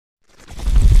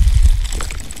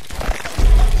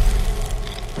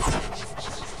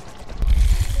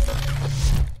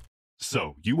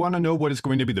So, you want to know what is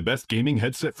going to be the best gaming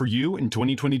headset for you in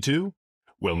 2022?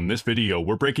 Well, in this video,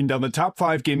 we're breaking down the top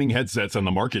 5 gaming headsets on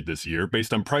the market this year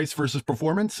based on price versus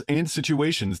performance and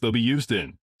situations they'll be used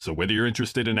in. So whether you're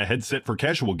interested in a headset for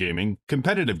casual gaming,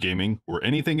 competitive gaming, or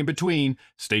anything in between,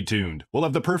 stay tuned. We'll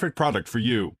have the perfect product for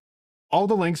you. All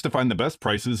the links to find the best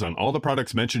prices on all the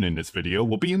products mentioned in this video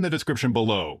will be in the description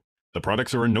below. The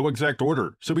products are in no exact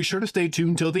order, so be sure to stay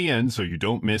tuned till the end so you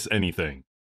don't miss anything.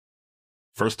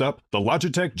 First up, the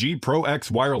Logitech G Pro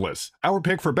X Wireless, our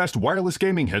pick for best wireless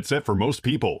gaming headset for most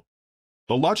people.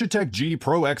 The Logitech G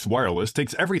Pro X Wireless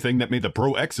takes everything that made the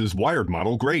Pro X's wired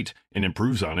model great and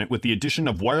improves on it with the addition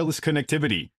of wireless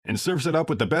connectivity and serves it up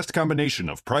with the best combination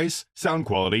of price, sound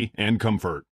quality, and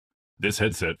comfort. This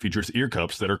headset features ear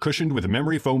cups that are cushioned with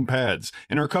memory foam pads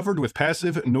and are covered with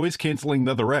passive, noise-canceling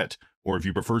leatherette, or if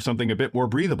you prefer something a bit more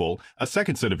breathable, a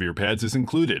second set of ear pads is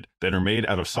included that are made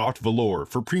out of soft velour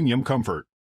for premium comfort.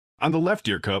 On the left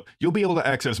ear cup, you'll be able to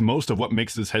access most of what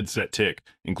makes this headset tick,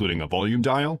 including a volume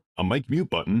dial, a mic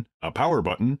mute button, a power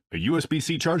button, a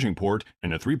USB-C charging port,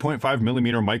 and a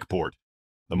 3.5mm mic port.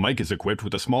 The mic is equipped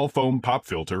with a small foam pop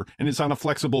filter and is on a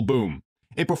flexible boom.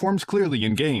 It performs clearly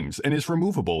in games and is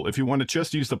removable if you want to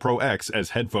just use the Pro X as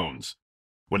headphones.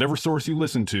 Whatever source you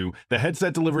listen to, the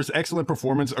headset delivers excellent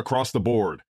performance across the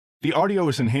board. The audio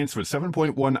is enhanced with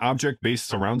 7.1 object-based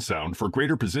surround sound for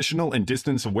greater positional and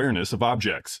distance awareness of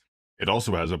objects. It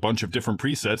also has a bunch of different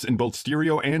presets in both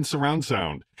stereo and surround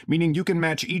sound, meaning you can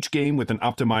match each game with an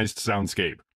optimized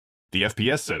soundscape. The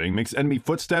FPS setting makes enemy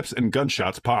footsteps and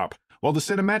gunshots pop, while the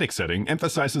cinematic setting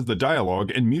emphasizes the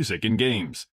dialogue and music in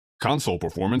games. Console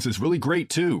performance is really great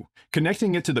too.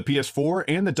 Connecting it to the PS4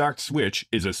 and the docked Switch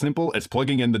is as simple as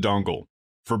plugging in the dongle.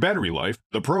 For battery life,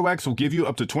 the Pro X will give you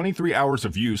up to 23 hours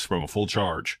of use from a full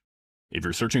charge. If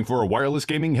you're searching for a wireless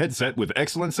gaming headset with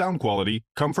excellent sound quality,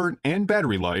 comfort, and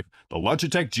battery life, the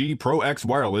Logitech G Pro X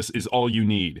Wireless is all you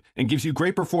need and gives you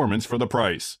great performance for the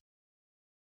price.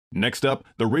 Next up,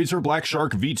 the Razer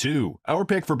BlackShark V2, our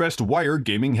pick for best wired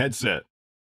gaming headset.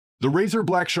 The Razer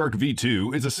BlackShark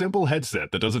V2 is a simple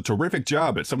headset that does a terrific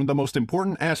job at some of the most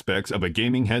important aspects of a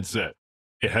gaming headset.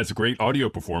 It has great audio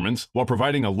performance while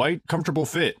providing a light, comfortable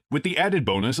fit, with the added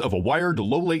bonus of a wired,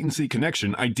 low-latency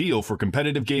connection ideal for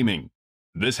competitive gaming.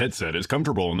 This headset is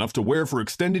comfortable enough to wear for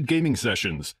extended gaming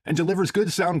sessions and delivers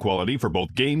good sound quality for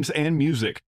both games and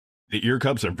music. The ear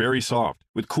cups are very soft,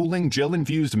 with cooling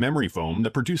gel-infused memory foam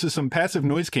that produces some passive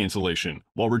noise cancellation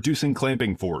while reducing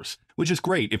clamping force, which is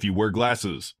great if you wear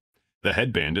glasses. The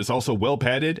headband is also well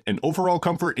padded, and overall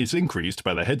comfort is increased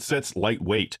by the headset's light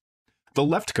weight. The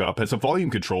left cup has a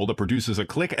volume control that produces a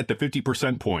click at the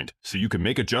 50% point, so you can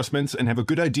make adjustments and have a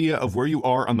good idea of where you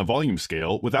are on the volume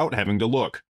scale without having to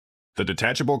look. The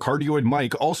detachable cardioid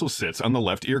mic also sits on the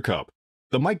left ear cup.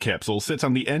 The mic capsule sits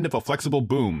on the end of a flexible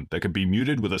boom that can be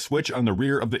muted with a switch on the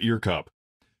rear of the ear cup.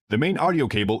 The main audio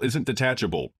cable isn't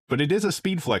detachable, but it is a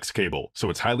SpeedFlex cable,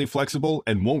 so it's highly flexible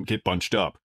and won't get bunched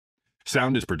up.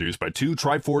 Sound is produced by two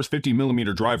Triforce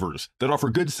 50mm drivers that offer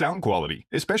good sound quality,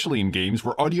 especially in games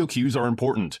where audio cues are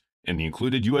important, and the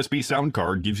included USB sound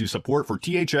card gives you support for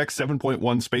THX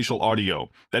 7.1 spatial audio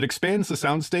that expands the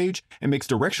soundstage and makes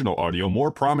directional audio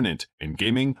more prominent, and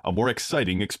gaming a more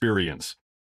exciting experience.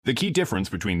 The key difference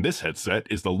between this headset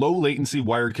is the low-latency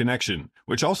wired connection,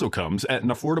 which also comes at an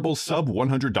affordable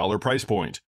sub-$100 price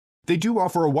point. They do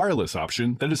offer a wireless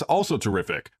option that is also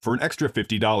terrific for an extra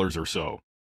 $50 or so.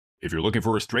 If you're looking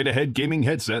for a straight-ahead gaming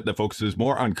headset that focuses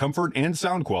more on comfort and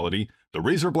sound quality, the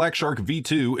Razer BlackShark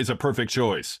V2 is a perfect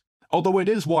choice. Although it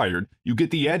is wired, you get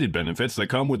the added benefits that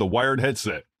come with a wired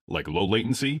headset, like low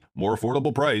latency, more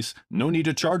affordable price, no need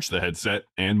to charge the headset,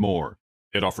 and more.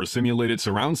 It offers simulated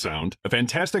surround sound, a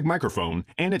fantastic microphone,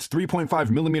 and its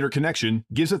 3.5mm connection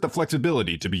gives it the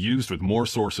flexibility to be used with more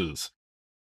sources.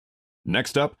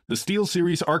 Next up, the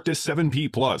SteelSeries Arctis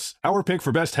 7P Plus, our pick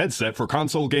for best headset for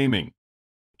console gaming.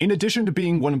 In addition to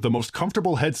being one of the most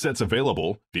comfortable headsets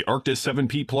available, the Arctis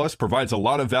 7P Plus provides a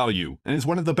lot of value and is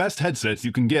one of the best headsets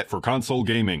you can get for console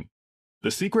gaming.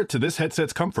 The secret to this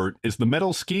headset's comfort is the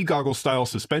metal ski goggle-style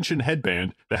suspension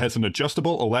headband that has an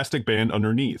adjustable elastic band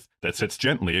underneath that sits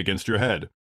gently against your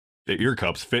head. The ear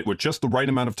cups fit with just the right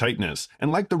amount of tightness,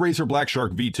 and like the Razer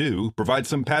BlackShark V2, provide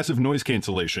some passive noise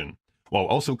cancellation, while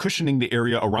also cushioning the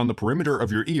area around the perimeter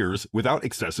of your ears without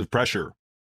excessive pressure.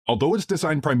 Although it's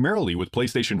designed primarily with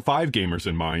PlayStation 5 gamers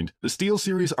in mind, the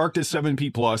SteelSeries Arctis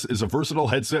 7P Plus is a versatile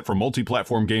headset for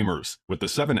multi-platform gamers, with the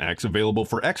 7X available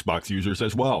for Xbox users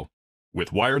as well.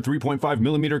 With wired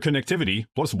 3.5mm connectivity,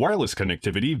 plus wireless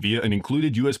connectivity via an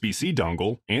included USB-C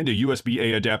dongle and a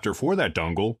USB-A adapter for that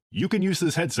dongle, you can use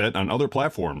this headset on other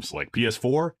platforms like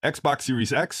PS4, Xbox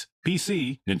Series X,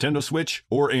 PC, Nintendo Switch,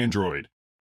 or Android.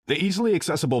 The easily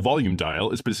accessible volume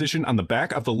dial is positioned on the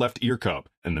back of the left ear cup,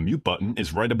 and the mute button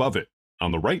is right above it.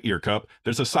 On the right ear cup,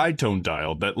 there's a side tone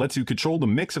dial that lets you control the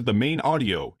mix of the main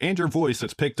audio and your voice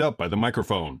that's picked up by the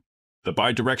microphone. The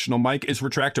bidirectional mic is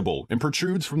retractable and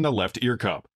protrudes from the left ear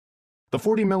cup. The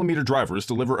 40mm drivers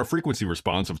deliver a frequency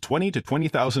response of 20 to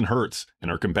 20,000 Hz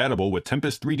and are compatible with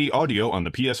Tempest 3D audio on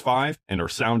the PS5 and are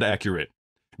sound accurate.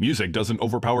 Music doesn't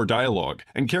overpower dialogue,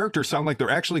 and characters sound like they're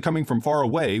actually coming from far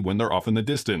away when they're off in the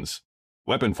distance.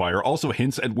 Weapon fire also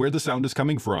hints at where the sound is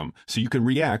coming from, so you can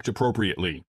react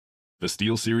appropriately. The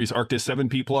SteelSeries Arctis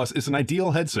 7P Plus is an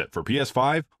ideal headset for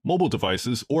PS5, mobile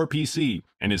devices, or PC,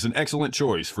 and is an excellent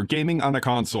choice for gaming on a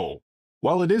console.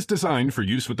 While it is designed for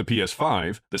use with the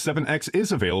PS5, the 7X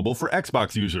is available for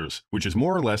Xbox users, which is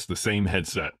more or less the same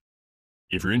headset.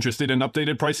 If you're interested in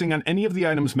updated pricing on any of the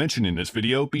items mentioned in this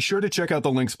video, be sure to check out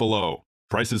the links below.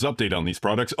 Prices update on these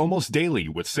products almost daily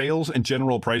with sales and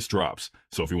general price drops,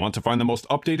 so if you want to find the most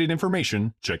updated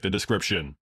information, check the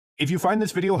description. If you find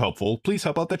this video helpful, please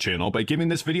help out the channel by giving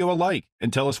this video a like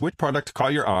and tell us which product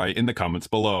caught your eye in the comments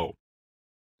below.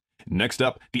 Next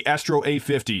up, the Astro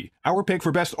A50, our pick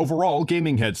for best overall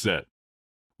gaming headset.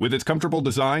 With its comfortable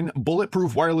design,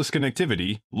 bulletproof wireless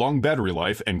connectivity, long battery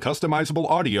life, and customizable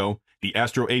audio, the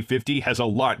Astro A50 has a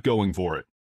lot going for it.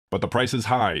 But the price is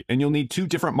high, and you'll need two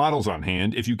different models on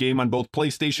hand if you game on both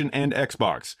PlayStation and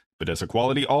Xbox, but as a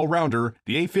quality all-rounder,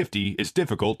 the A50 is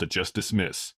difficult to just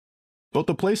dismiss. Both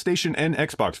the PlayStation and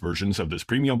Xbox versions of this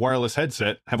premium wireless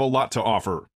headset have a lot to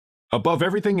offer. Above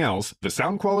everything else, the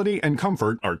sound quality and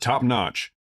comfort are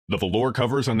top-notch. The velour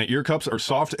covers on the ear cups are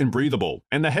soft and breathable,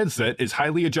 and the headset is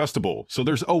highly adjustable, so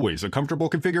there's always a comfortable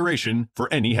configuration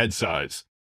for any head size.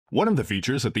 One of the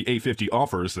features that the A50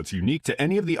 offers that's unique to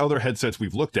any of the other headsets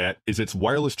we've looked at is its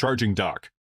wireless charging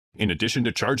dock. In addition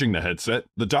to charging the headset,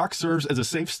 the dock serves as a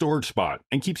safe storage spot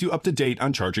and keeps you up to date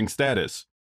on charging status.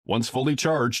 Once fully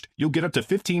charged, you'll get up to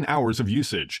 15 hours of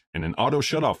usage, and an auto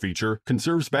shutoff feature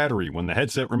conserves battery when the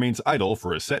headset remains idle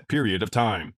for a set period of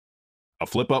time. A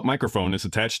flip-up microphone is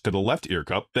attached to the left ear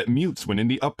cup that mutes when in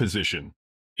the up position.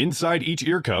 Inside each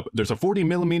ear cup, there's a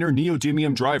 40mm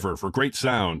neodymium driver for great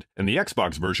sound, and the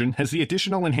Xbox version has the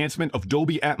additional enhancement of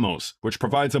Dolby Atmos, which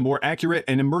provides a more accurate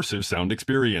and immersive sound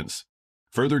experience.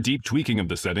 Further deep tweaking of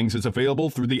the settings is available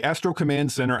through the Astro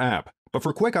Command Center app, but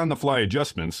for quick on-the-fly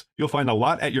adjustments, you'll find a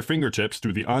lot at your fingertips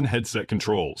through the on-headset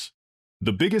controls.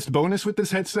 The biggest bonus with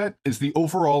this headset is the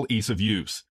overall ease of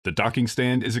use. The docking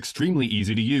stand is extremely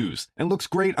easy to use and looks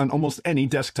great on almost any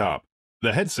desktop.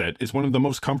 The headset is one of the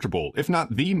most comfortable, if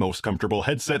not the most comfortable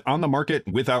headset on the market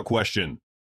without question.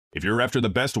 If you're after the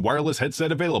best wireless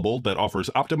headset available that offers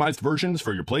optimized versions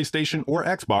for your PlayStation or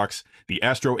Xbox, the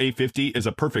Astro A50 is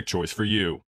a perfect choice for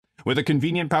you. With a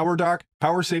convenient power dock,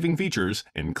 power-saving features,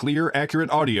 and clear,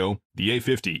 accurate audio, the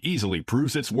A50 easily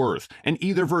proves its worth, and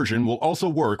either version will also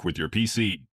work with your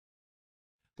PC.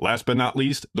 Last but not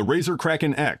least, the Razer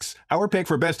Kraken X, our pick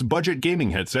for best budget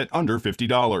gaming headset under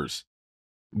 $50.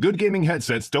 Good gaming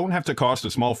headsets don't have to cost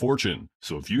a small fortune,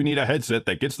 so if you need a headset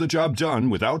that gets the job done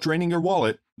without draining your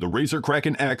wallet, the Razer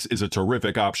Kraken X is a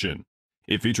terrific option.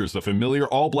 It features the familiar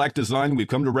all-black design we've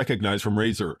come to recognize from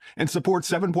Razer, and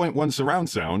supports 7.1 surround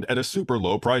sound at a super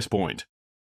low price point.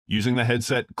 Using the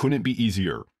headset couldn't be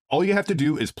easier. All you have to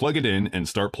do is plug it in and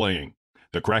start playing.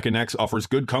 The Kraken X offers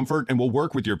good comfort and will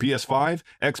work with your PS5,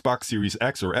 Xbox Series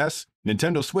X or S,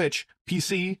 Nintendo Switch,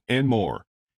 PC, and more.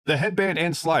 The headband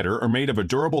and slider are made of a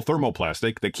durable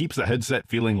thermoplastic that keeps the headset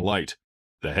feeling light.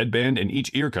 The headband and each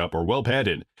ear cup are well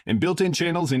padded, and built-in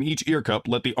channels in each ear cup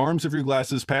let the arms of your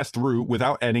glasses pass through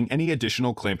without adding any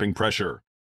additional clamping pressure.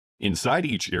 Inside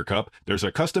each ear cup, there's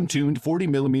a custom-tuned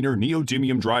 40mm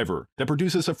neodymium driver that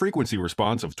produces a frequency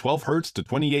response of 12 Hz to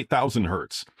 28,000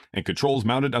 Hz, and controls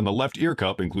mounted on the left ear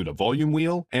cup include a volume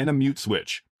wheel and a mute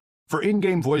switch. For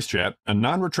in-game voice chat, a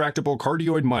non-retractable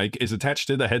cardioid mic is attached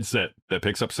to the headset that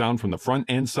picks up sound from the front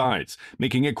and sides,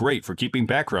 making it great for keeping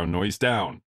background noise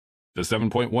down. The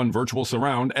 7.1 virtual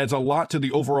surround adds a lot to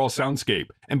the overall soundscape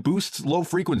and boosts low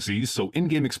frequencies so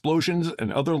in-game explosions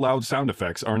and other loud sound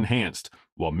effects are enhanced,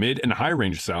 while mid and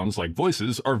high-range sounds like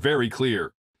voices are very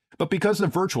clear. But because the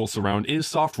virtual surround is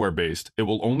software-based, it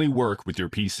will only work with your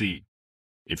PC.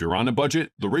 If you're on a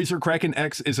budget, the Razer Kraken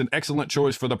X is an excellent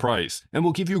choice for the price and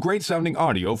will give you great sounding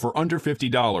audio for under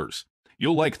 $50.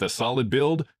 You'll like the solid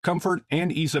build, comfort,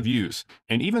 and ease of use,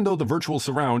 and even though the virtual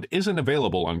surround isn't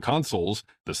available on consoles,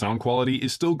 the sound quality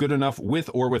is still good enough with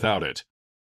or without it.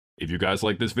 If you guys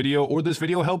like this video or this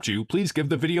video helped you, please give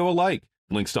the video a like.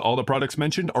 Links to all the products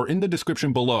mentioned are in the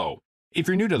description below. If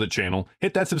you're new to the channel,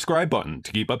 hit that subscribe button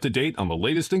to keep up to date on the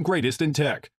latest and greatest in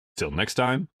tech. Till next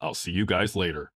time, I'll see you guys later.